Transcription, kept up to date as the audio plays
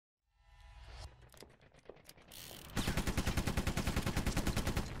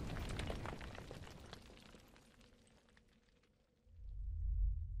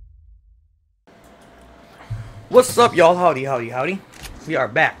What's up, y'all? Howdy, howdy, howdy. We are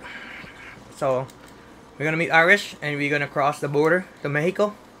back. So, we're gonna meet Irish and we're gonna cross the border to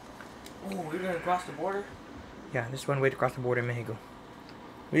Mexico. Oh, we're gonna cross the border? Yeah, this is one way to cross the border in Mexico.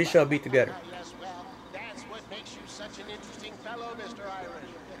 We shall be together. Yes, well, that's what makes you such an interesting fellow, Mr.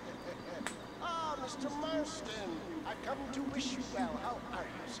 Irish. Ah, Mr. Marston, I've come to wish you well. How are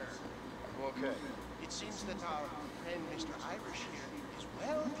you, sir? Okay. It seems that our friend Mr. Irish here is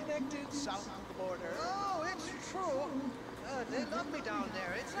well connected south of the border. Oh, it's true. They love me down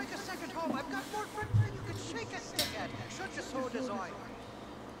there. It's like a second home. I've got more friends than you can shake a stick at. Should you so desire.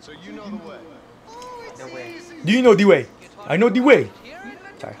 So you know the way. Oh, it's The way. easy. Do you know the way? I know the way. Here and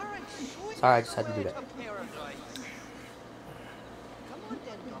let the Sorry. current sweep Sorry, I just had to do you that. to paradise. Come on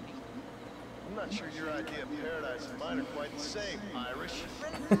then, Gummy. I'm not sure your idea of paradise and mine are quite the same, Irish.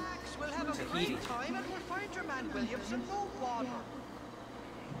 Relax. We'll have a Tahiti. great time and we'll find your man Williams and no water.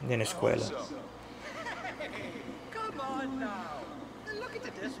 Then escuela. So, Come on now. Look at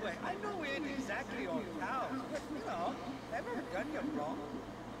it this way. I know we ain't exactly old pals. You know, never done you wrong.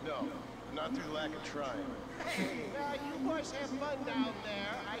 no, not through lack of trying. Hey, you boys have fun down there.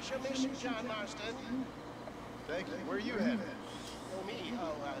 I shall miss you, John Marston. Thank you. Where are you headed? Oh, me?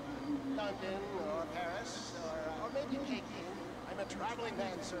 London or Paris or maybe Peking. I'm a traveling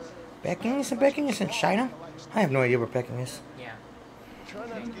man, sir. Peking is in China? I have no idea where Peking is. Yeah. Try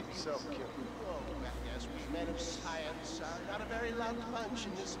not to get yourself killed. Oh, well, yes, we men of science are not a very loved bunch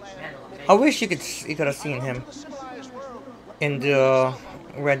in this land. I wish you could have seen him The civilized world. in the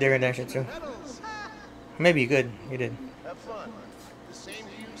Red Dead Redemption 2. Medals. Maybe you could. You did. Have fun. The same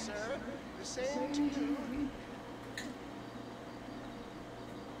to you, sir. The same to you.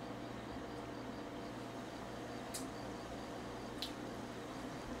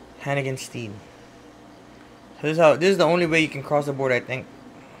 Hannigan Steed. So this is the only way you can cross the border, I think.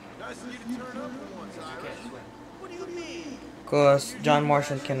 Nice of you to turn up for once, Irish. What do you mean? Cause John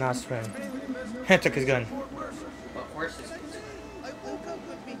Marston cannot swim. He took his gun. But horses. I woke up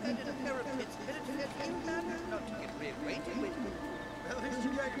with me head in a pair of pits fitted to fit you matters not to get reacquainted with me. At least you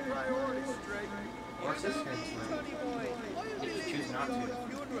got your priorities straight. Horses can swim. Johnny boy, why are They we just late choose to not your to.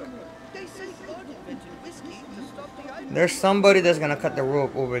 funeral? They say God invented whiskey to stop the eye. There's somebody that's gonna cut the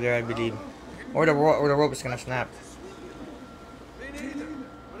rope over there, I believe, or the rope is gonna snap. Me neither.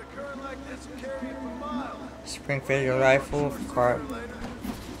 But a current like this will carry you for miles. Springfield rifle, car.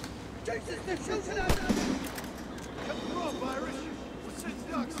 Jesus, they're shooting at us! Cut the rope, Irish. We'll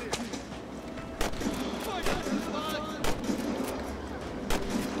sit ducks here.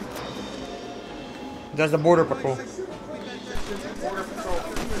 That's the border patrol Border patrol.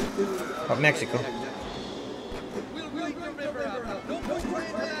 of Mexico. We'll ride the river out. Don't go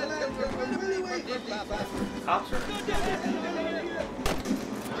crying that. Run away from Papa. Cops are.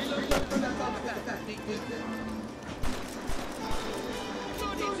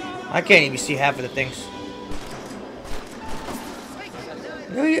 I can't even see half of the things.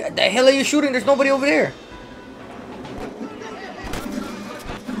 The hell are you shooting? There's nobody over there.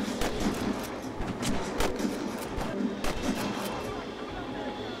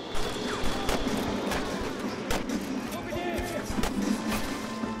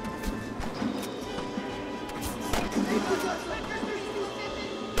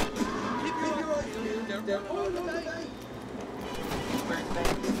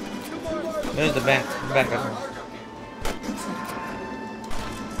 There's the bank.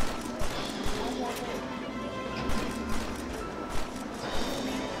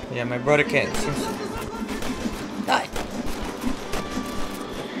 Yeah, my brother can't. Die.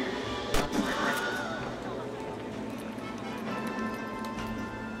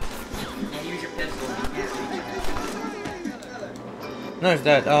 And use your pistol. You can't reach it. No, it's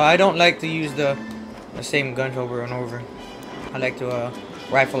that. I don't like to use the same guns over and over. I like to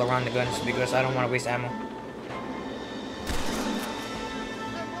rifle around the guns because I don't want to waste ammo.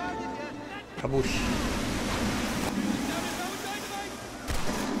 Kaboosh.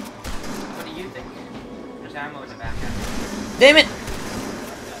 What do you think? There's ammo in the back. Damn it!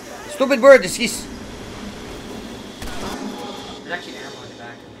 Stupid bird, this is. There's actually ammo in the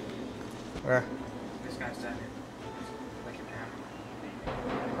back. Where? This guy's dead. Like an ammo.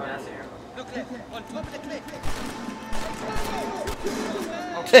 Oh, that's the arrow. Look left, on top of the cliff.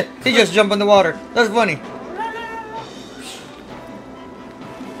 He just jumped in the water. That's funny.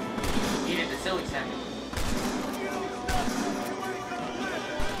 He did the silly second.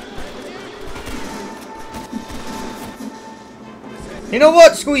 You know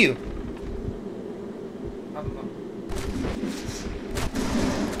what? Screw you. Up, up.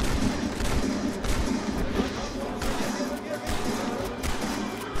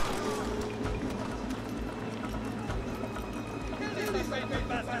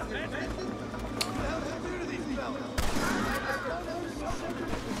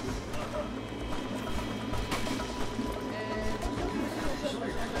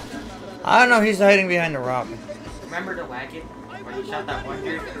 I don't know, he's hiding behind the rock. Remember the wagon? Where you shot that one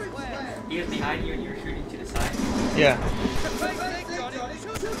dude? He was behind you and you were shooting to the side? Yeah.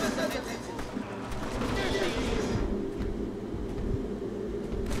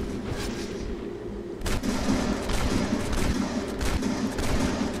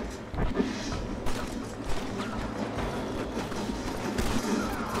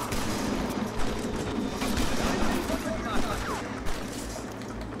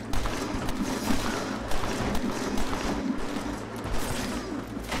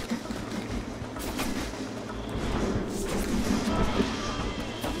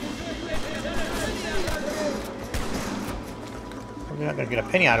 We're not gonna get a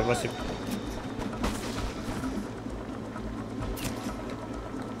penny out of us.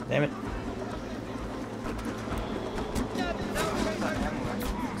 Damn it.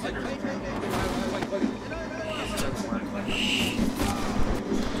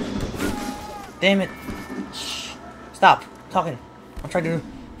 Damn it. Shh. Stop talking. I'm trying to.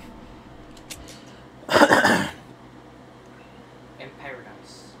 In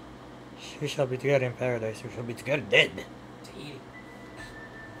paradise. We shall be together in paradise. We shall be together dead. To eat.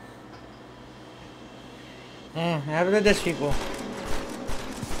 Have a good day, people.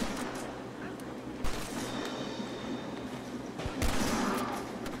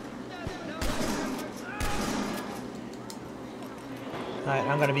 Alright,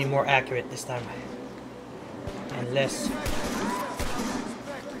 I'm gonna be more accurate this time. And less.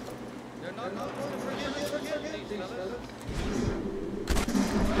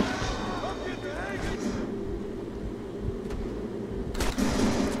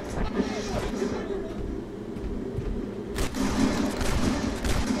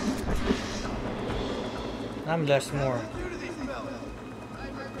 I'm less more.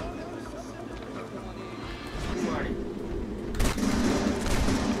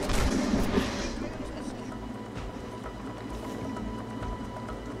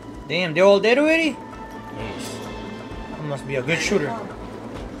 Damn, they're all dead already? Yes. I must be a good shooter.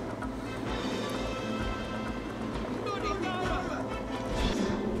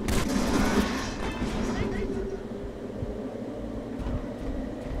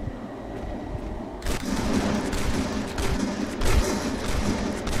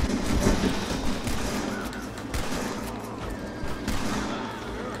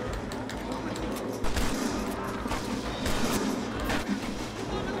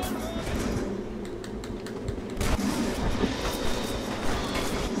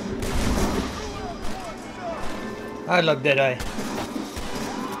 I love Deadeye. I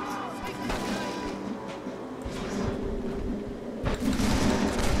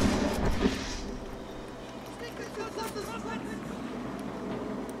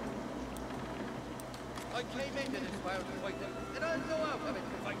came into this world fighting, and I'll go out of it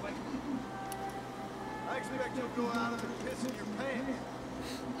if I win. I expect you'll go out of it pissing your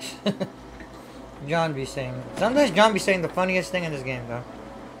pants. John be saying. Sometimes John be saying the funniest thing in this game, though.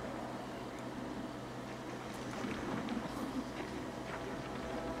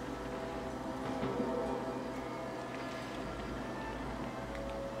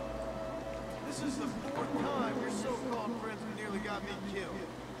 This is the fourth time your so-called friends nearly got me killed.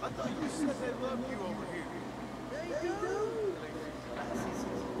 I thought you said they loved you over here.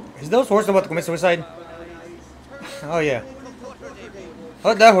 Is those horses about to commit suicide? Oh yeah.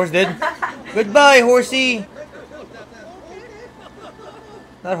 Oh, that horse did. Goodbye, horsey.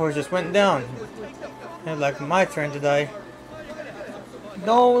 That horse just went down. It's like my turn to die.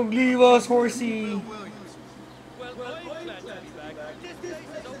 Don't leave us, horsey.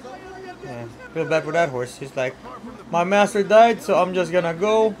 Yeah, feel bad for that horse. He's like, my master died, so I'm just gonna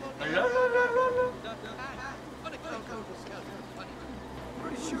go.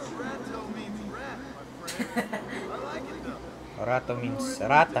 Pretty sure Ratto means rat, my friend. I like it though. Rato means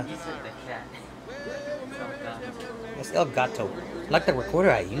rata. He said the cat. It's El Gato. Like the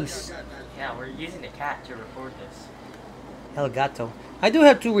recorder I use. Yeah, we're using the cat to record this. El Gato. I do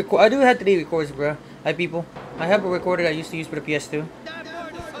have two record. I do have 3 recorders, bro. Hi, people. I have a recorder I used to use for the PS2.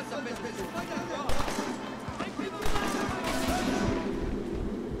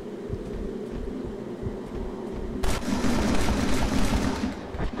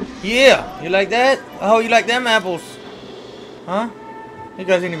 Yeah, you like that? Oh, you like them apples? Huh? You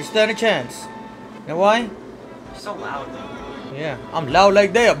guys didn't even stand a chance. You know why? You're so loud. Yeah, I'm loud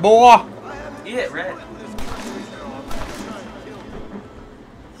like that, boy. Eat it, Red.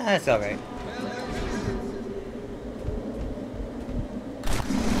 That's alright.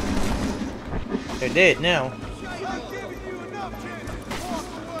 They're dead now.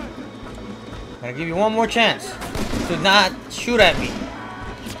 I'm gonna give you one more chance to not shoot at me.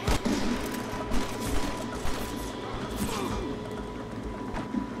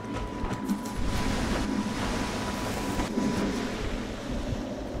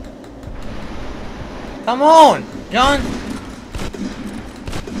 Come on, John.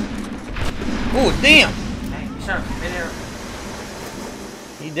 Oh, damn. Hey, you shot him midair.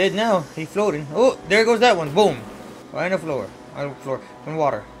 He dead now. He floating. Oh, there goes that one. Boom. Right on the floor. Right on the floor. In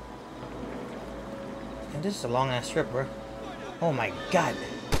water. And this is a long ass strip, bro. Oh my god.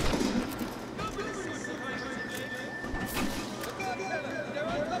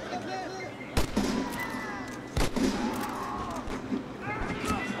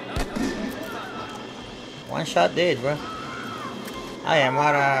 One shot dead, bro. I am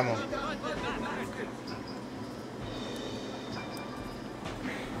out of ammo. I'll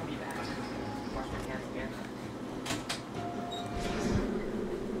be back. Wash my hands again.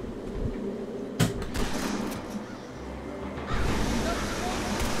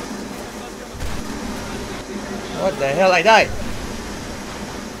 What the hell? I died.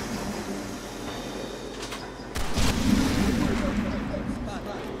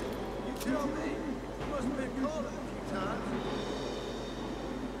 You tell me. You must have been called a few times.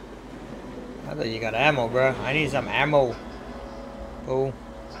 I thought you got ammo, bro. I need some ammo. Oh.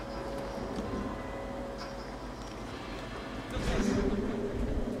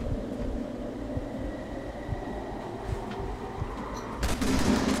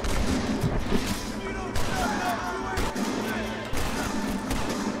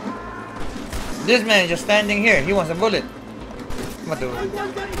 This man is just standing here. He wants a bullet. What the?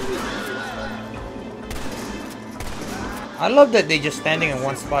 I love that they just standing in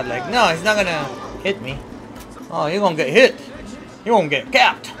one spot. Like, no, he's not gonna hit me. Oh, you're gonna get hit. You're gonna get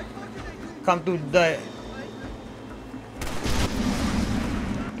capped. Come to the.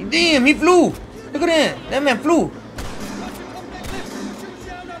 Damn, he flew. Look at that. That man flew. I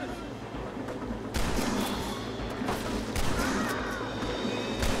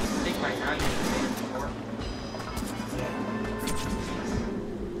think right now you're in the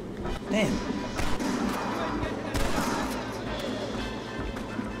Damn.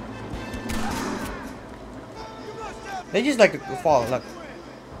 They just like to fall. Look.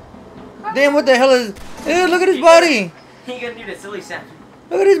 Damn, what the hell is? Ew, look at his body. He gonna do the silly sound.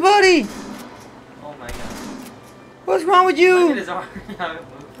 Look at his body. Oh my god. What's wrong with Look at you? his arm. How it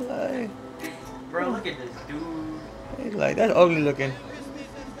moves. Like, Bro, look at this dude. he's like, that's ugly looking.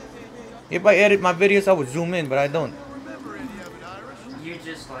 If I edit my videos, I would zoom in, but I don't. Remember any of it, Irish? You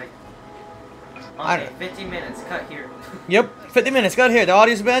just like. I- Okay, 15 minutes. Cut here. Yep, 50 minutes. Got here. The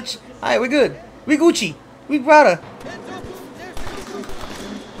audience match. Alright, we good. We Gucci. We Prada.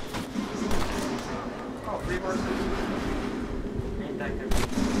 Oh, free horses. Ain't that good.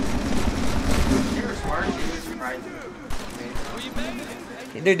 They were smart. They were surprised.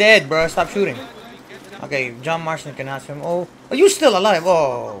 They're dead, bro. Stop shooting. Okay, John Marston can ask him. Oh, are you still alive?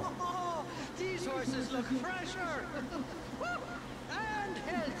 Oh. Oh, these horses look fresher and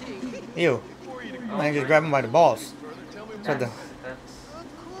healthy. Ew. Man, just grab him by the balls. So the, That's Of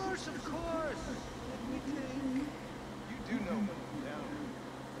course, of course. Let me think. You do know me down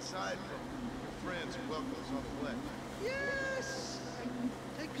here. Aside from your friends who welcome us on the way. Yes, I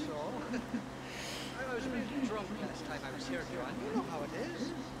think so. I was really drunk last time I was here, John. You know how it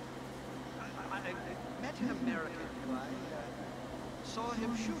is. I met an American guy. Saw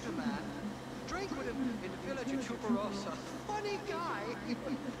him shoot a man. Drank with him in the village of Chuparosa. Funny guy.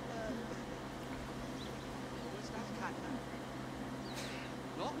 Was that Canada?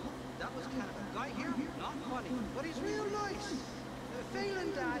 No, that was Canada. Guy here, not funny, but he's real nice.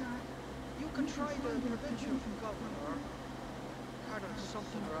 Failing that, you can try the provincial governor, Cardinal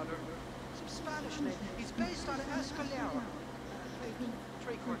something or other, some Spanish name. He's based on Escalera. Maybe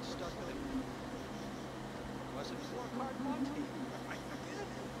 3/4 stuck with him. Was it 4-card Monte? I forget.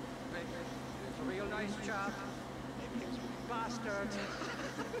 Maybe he's a real nice chap. Maybe he was a bastard.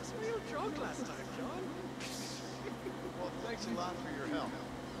 I was real drunk last time, John. Well, thanks a lot for your help.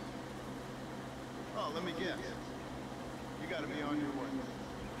 Oh, let me guess. You gotta be on your way.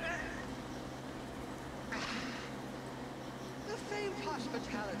 The famed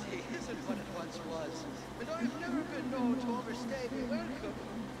hospitality isn't what it once was, and I've never been known to overstay my welcome.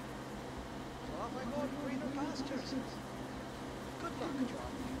 So off I go to greener pastures. Good luck,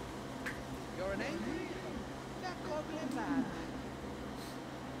 John. You're an angry, that ugly man.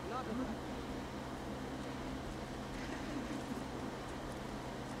 Not a man.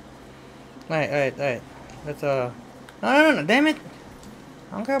 Alright. Let's, no, damn it.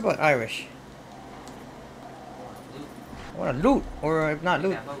 I don't care about Irish. I want to loot, or if not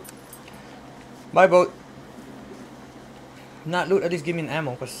loot. that boat. Bye, boat. If not loot, at least give me an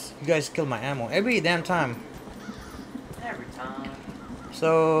ammo, because you guys kill my ammo every damn time. Every time.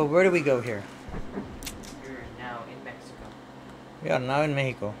 So, where do we go here? You're now in Mexico. We are now in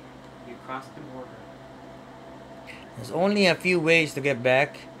Mexico. You crossed the border. There's only a few ways to get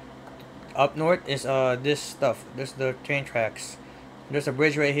back up north. Is this stuff. There's the train tracks. There's a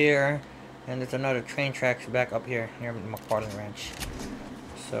bridge right here, and there's another train tracks back up here near McFarland Ranch.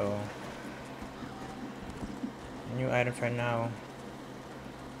 So new items right now.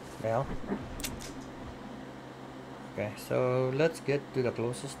 Well, okay. So let's get to the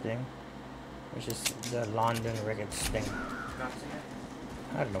closest thing, which is the London Ricketts thing.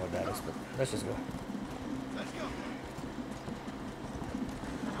 I don't know what that is, but let's just go.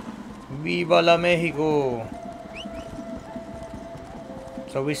 Viva la Mexico!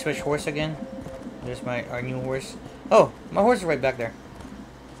 So we switch horse again. There's our new horse. Oh, my horse is right back there.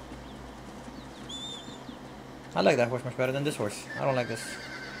 I like that horse much better than this horse. I don't like this.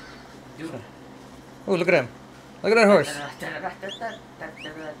 So. Oh, look at him! Look at that horse!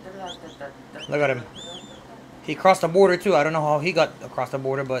 Look at him. He crossed the border too. I don't know how he got across the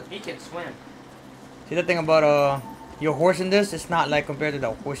border, but he can swim. See the thing about your horse in this? It's not like compared to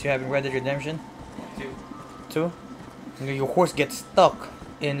the horse you have in Red Dead Redemption. Two. Your horse gets stuck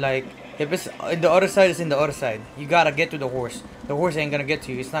in like if it's in the other side, it's in the other side. You gotta get to the horse. The horse ain't gonna get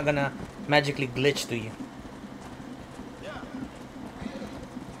to you. It's not gonna magically glitch to you.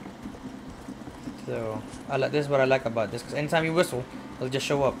 So this is what I like about this, because anytime you whistle, it'll just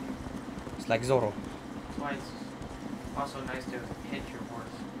show up. It's like Zorro. That's why it's also nice to hit your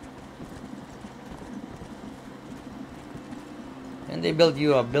horse. And they build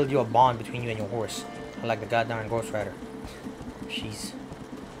you a bond between you and your horse. I like the goddamn Ghost Rider. Jeez.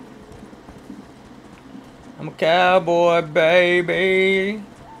 I'm a cowboy, baby.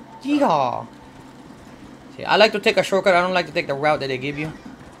 Yeehaw. See, I like to take a shortcut. I don't like to take the route that they give you.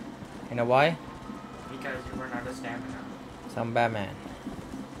 You know why? Because you run out of stamina. I'm Batman.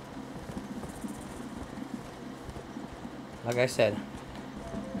 Like I said.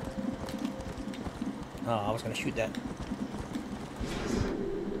 Oh, I was gonna shoot that.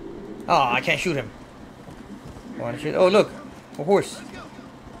 Oh, I can't shoot him. I wanna shoot. Oh, look, a horse. Is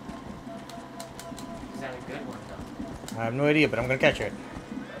that a good one though? I have no idea, but I'm gonna catch it.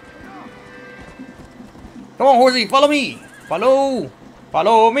 Come on, horsey, follow me.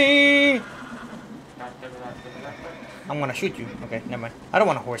 Follow me. I'm gonna shoot you. Okay, never mind. I don't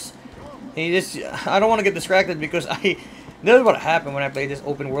want a horse. I don't want to get distracted because this is what happened when I play this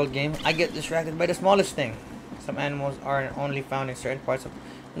open world game. I get distracted by the smallest thing. Some animals are only found in certain parts of.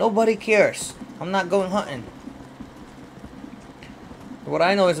 Nobody cares. I'm not going hunting. What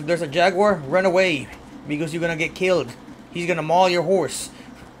I know is if there's a jaguar, run away because you're gonna get killed. He's gonna maul your horse.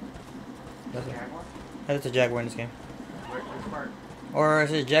 That's a jaguar in this game. Which part? Or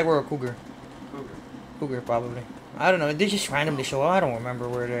is it a jaguar or cougar? Cougar. Cougar, probably. I don't know. They just randomly show up. I don't remember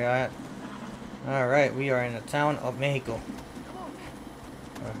where they're at. Alright, we are in the town of Mexico.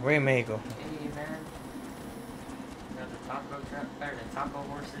 We're in Mexico. Hey, man. Got the taco truck, or the taco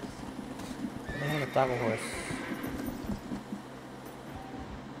horses. The taco horse.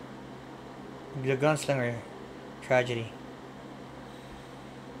 The gunslinger tragedy.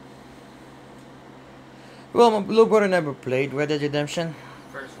 Well, my little brother never played Red Dead Redemption.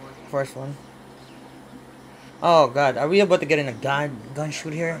 First one. Oh God, are we about to get in a gun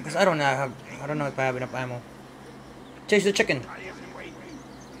shoot here? Because I don't know if I have enough ammo. Chase the chicken.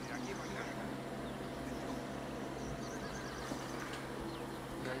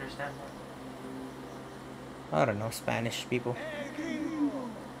 You understand I don't know, Spanish people.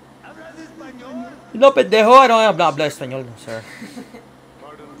 No, pendejo, I don't habla español, sir.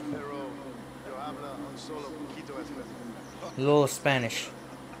 A little Spanish.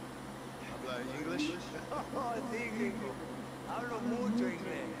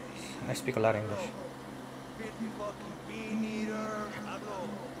 I speak a lot of English.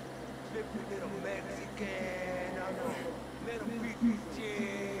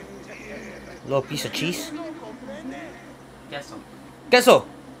 Little piece of cheese. Queso. Queso.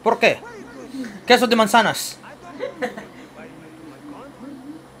 ¿Por qué? Queso de manzanas.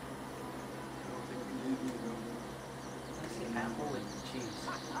 Apple with cheese.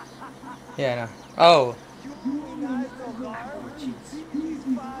 Yeah, no. Oh. Apple with cheese.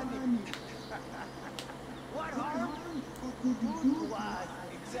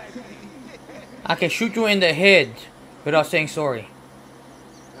 I can shoot you in the head without saying sorry.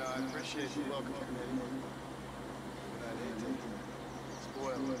 No, I appreciate you welcoming me. But I hate to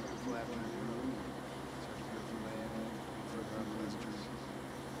spoil a beautiful afternoon. Such beautiful land, further up Western.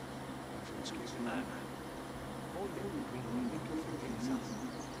 Excuse me.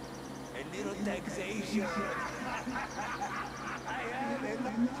 A little taxation. I have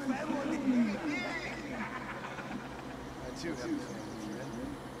enough family. I too have a family, friend.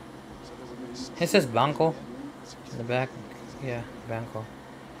 So It says Blanco. The back? Yeah, Banco.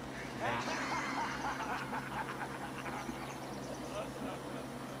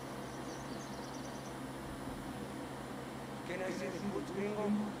 Can I see the goods, gringo?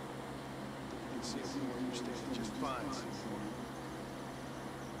 You can see it from where you're standing just fine, senor.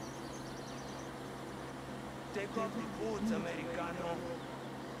 Take off the boots, Americano.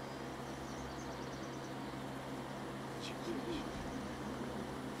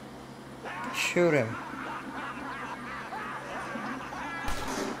 Shoot him.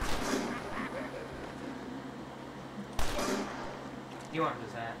 You want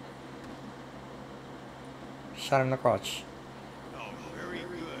this hat? Shot him in the crotch. Oh, very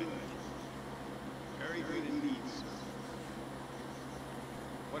good. Very good indeed, sir.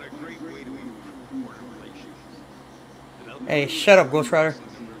 What a great way to improve border relations. Hey, shut up, Ghost Rider.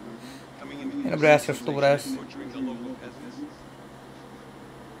 Coming in Ain't nobody ask your stupid ass. butchering the local peasants.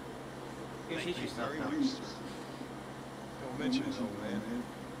 You teach yourself Very now. much, sir. Don't mention it, old man.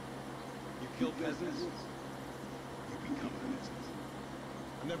 You kill peasants, you become a peasant.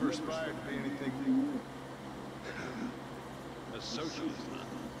 I never aspired to be anything more. A socialist, huh?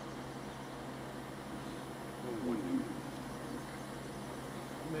 No wonder.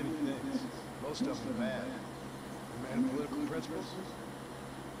 Many things. Most of them bad. A man of political principles?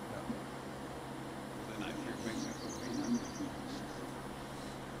 No. Then I fear Mexico may not be.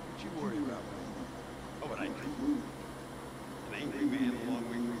 What you worry about, man? Oh, but I do. An angry man a long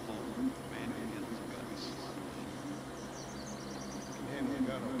way from home. A man who handles a gun. You can handle a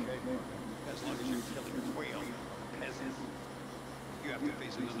gun, okay? As long as you're killing quail, peasants. You have to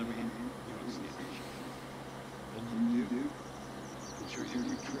face another man. You don't stand a chance. And you do? I'm sure you do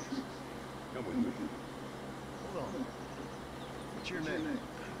tricks. Come with me. Hold on. What's your name?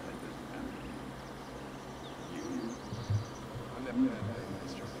 That doesn't matter. You. I never had a name,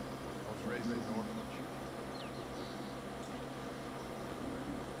 mister. I was raised in an orphanage.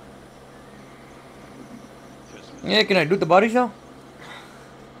 Yeah, can I loot the bodies now?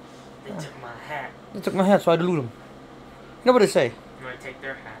 They took my hat. They took my hat, so I had to loot them. You know what they say? You want to take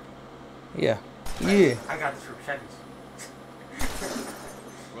their hat? Yeah. Yeah. I got this from Chevy's.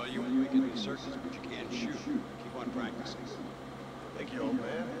 Well, you can make it in circles, but you can't shoot. Keep on practicing. Thank you, old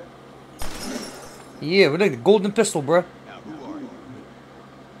man. Yeah, we like the golden pistol, bruh. Now, who are you?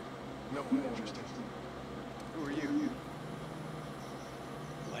 No one interested. Who are you?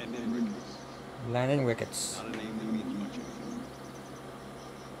 Landon Ricketts. Landon Ricketts. Not a name that means much anymore.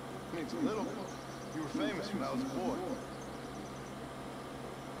 Means a little. You were famous when I was a boy.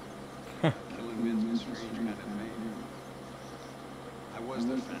 Killing men's a strange kind of thing. I was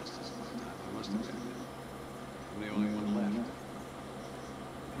the fastest one time. I must have been. I'm the only one left.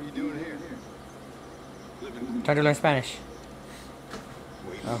 What are you doing here? Living. Trying to learn Spanish.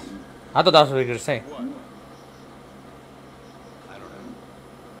 Wait. Oh. I thought that's what you were going to say.